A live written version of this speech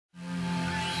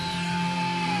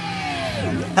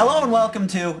Hello and welcome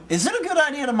to Is It a Good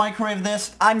Idea to Microwave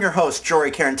This? I'm your host,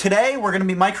 Jory Caron. Today we're going to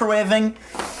be microwaving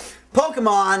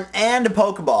Pokemon and a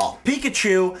Pokeball.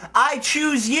 Pikachu, I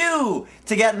choose you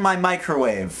to get in my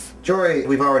microwave. Jory,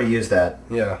 we've already used that.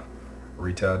 Yeah.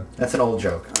 Retard. That's an old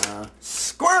joke.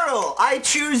 Squirtle, I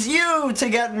choose you to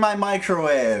get in my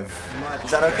microwave.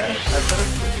 Is that okay? That's better?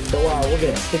 So we're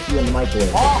gonna stick you in the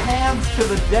microwave. All hands to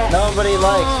the deck. Nobody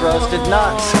likes roasted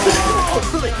nuts.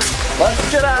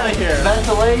 Let's get out of here.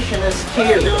 Ventilation is key.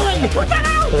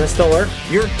 Does it still work?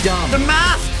 You're dumb. The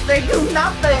masks, they do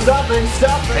nothing. Nothing.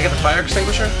 Can I get the fire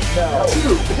extinguisher? No.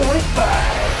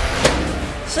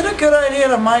 2.5. Is it a good idea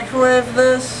to microwave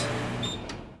this?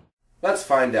 Let's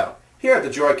find out. Here at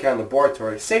the Jory Caron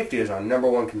Laboratory, safety is our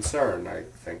 #1 concern, I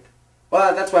think.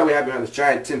 Well, that's why we have behind this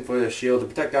giant tinfoil shield to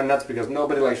protect our nuts, because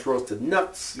nobody likes roasted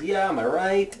nuts. Yeah, am I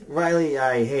right? Riley,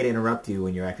 I hate to interrupt you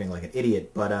when you're acting like an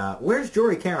idiot, but where's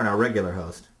Jory Caron, our regular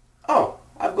host? Oh,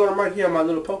 I've got him right here on my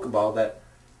little Pokeball that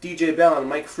DJ Bell and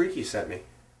Mike Freaky sent me.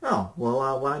 Oh,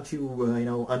 well, why don't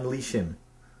you, unleash him?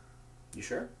 You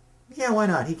sure? Yeah, why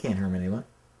not? He can't harm anyone.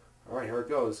 Alright, here it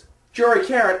goes. Jory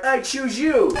Caron, I choose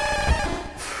you!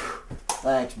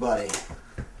 Thanks, buddy.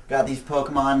 Got these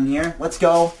Pokemon in here. Let's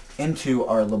go into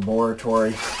our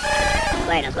laboratory.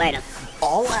 Later.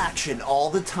 All action, all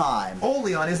the time.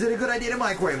 Only on Is It a Good Idea to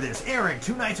Microwave This? Airing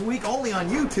 2 nights a week only on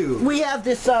YouTube. We have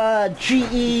this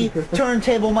GE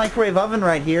turntable microwave oven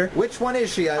right here. Which one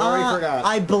is she? I already forgot.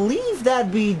 I believe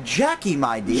that'd be Jackie,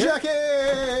 my dear.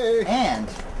 Jackie! And,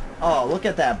 oh, look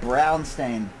at that brown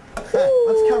stain.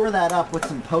 Let's cover that up with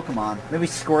some Pokemon. Maybe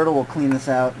Squirtle will clean this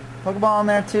out. Pokeball in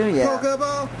there too? Yeah.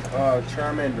 Pokeball! Oh,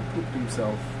 Charmander pooped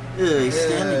himself. Ew, he's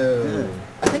standing. Ew.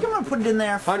 I think I'm going to put it in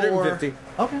there for... 150.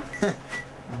 Okay.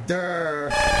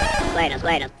 Durr.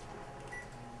 Later.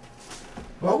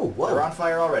 Whoa, whoa. They're on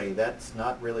fire already. That's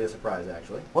not really a surprise,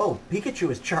 actually. Whoa, Pikachu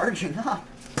is charging up.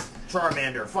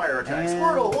 Charmander, fire attack. And-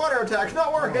 Squirtle, water attack,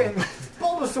 not working.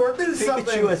 Bulbasaur, do something.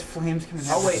 Pikachu has flames coming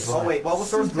out. Oh wait.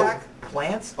 Bulbasaur's attack?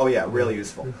 Plants? Oh yeah, really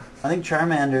useful. I think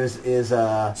Charmander's is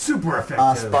Super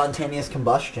effective. spontaneous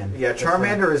combustion. Yeah,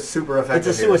 Charmander is super effective.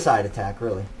 It's a suicide attack,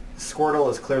 really. Squirtle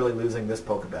is clearly losing this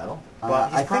Poke battle. But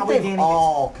he's I think probably they've gaining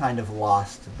all kind of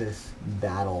lost this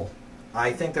battle.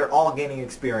 I think they're all gaining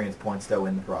experience points though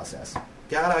in the process.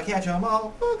 Gotta catch 'em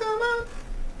all, Pokemon.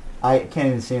 I can't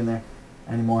even see him there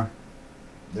anymore.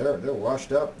 They're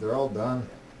washed up. They're all done.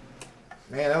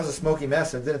 Man, that was a smoky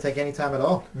mess. It didn't take any time at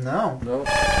all. No.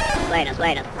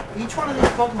 Later. Each one of these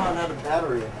Pokemon had a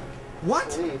battery in it.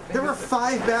 What? There were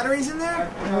 5 batteries in there?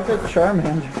 Look at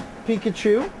Charmander.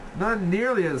 Pikachu. Not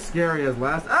nearly as scary as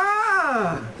last.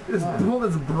 Ah! Just pulled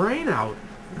his brain out.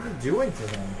 What are you doing to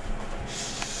them?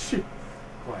 Shit.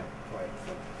 Quiet.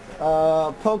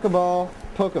 Pokeball.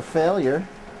 Poke failure.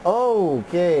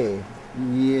 Okay.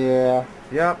 Yeah.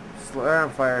 Yep. On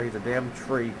fire. He's a damn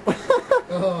tree.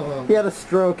 He had a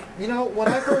stroke. You know, when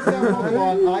I first got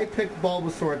Pokemon, I picked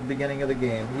Bulbasaur at the beginning of the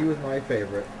game. He was my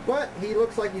favorite. But he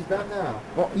looks like he's done now.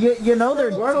 Well, you know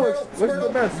they're... Squirtle looks the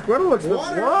best. Squirtle looks the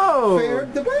Water Whoa!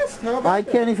 fared the best. How about I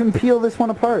can't even peel this one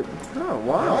apart. Oh,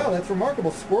 wow. Wow, that's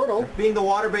remarkable. Squirtle, being the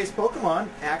water-based Pokemon,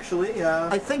 actually,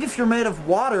 I think if you're made of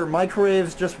water,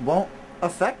 microwaves just won't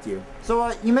affect you.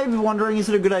 So you may be wondering, is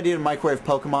it a good idea to microwave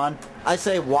Pokemon? I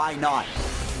say, why not?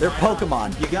 They're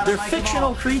Pokemon. They're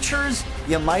fictional creatures.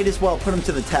 You might as well put them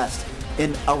to the test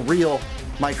in a real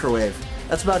microwave.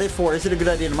 That's about it for Is It a Good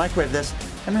Idea to Microwave This?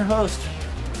 I'm your host,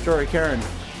 Jory Caron.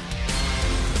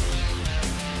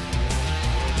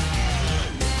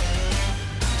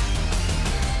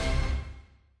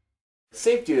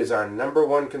 Safety is our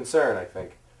 #1 concern, I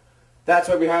think. That's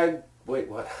why behind... Wait,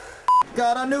 what?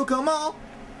 gotta nuke 'em all.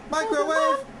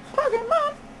 Microwave.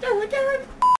 Pokemon, Jory Caron.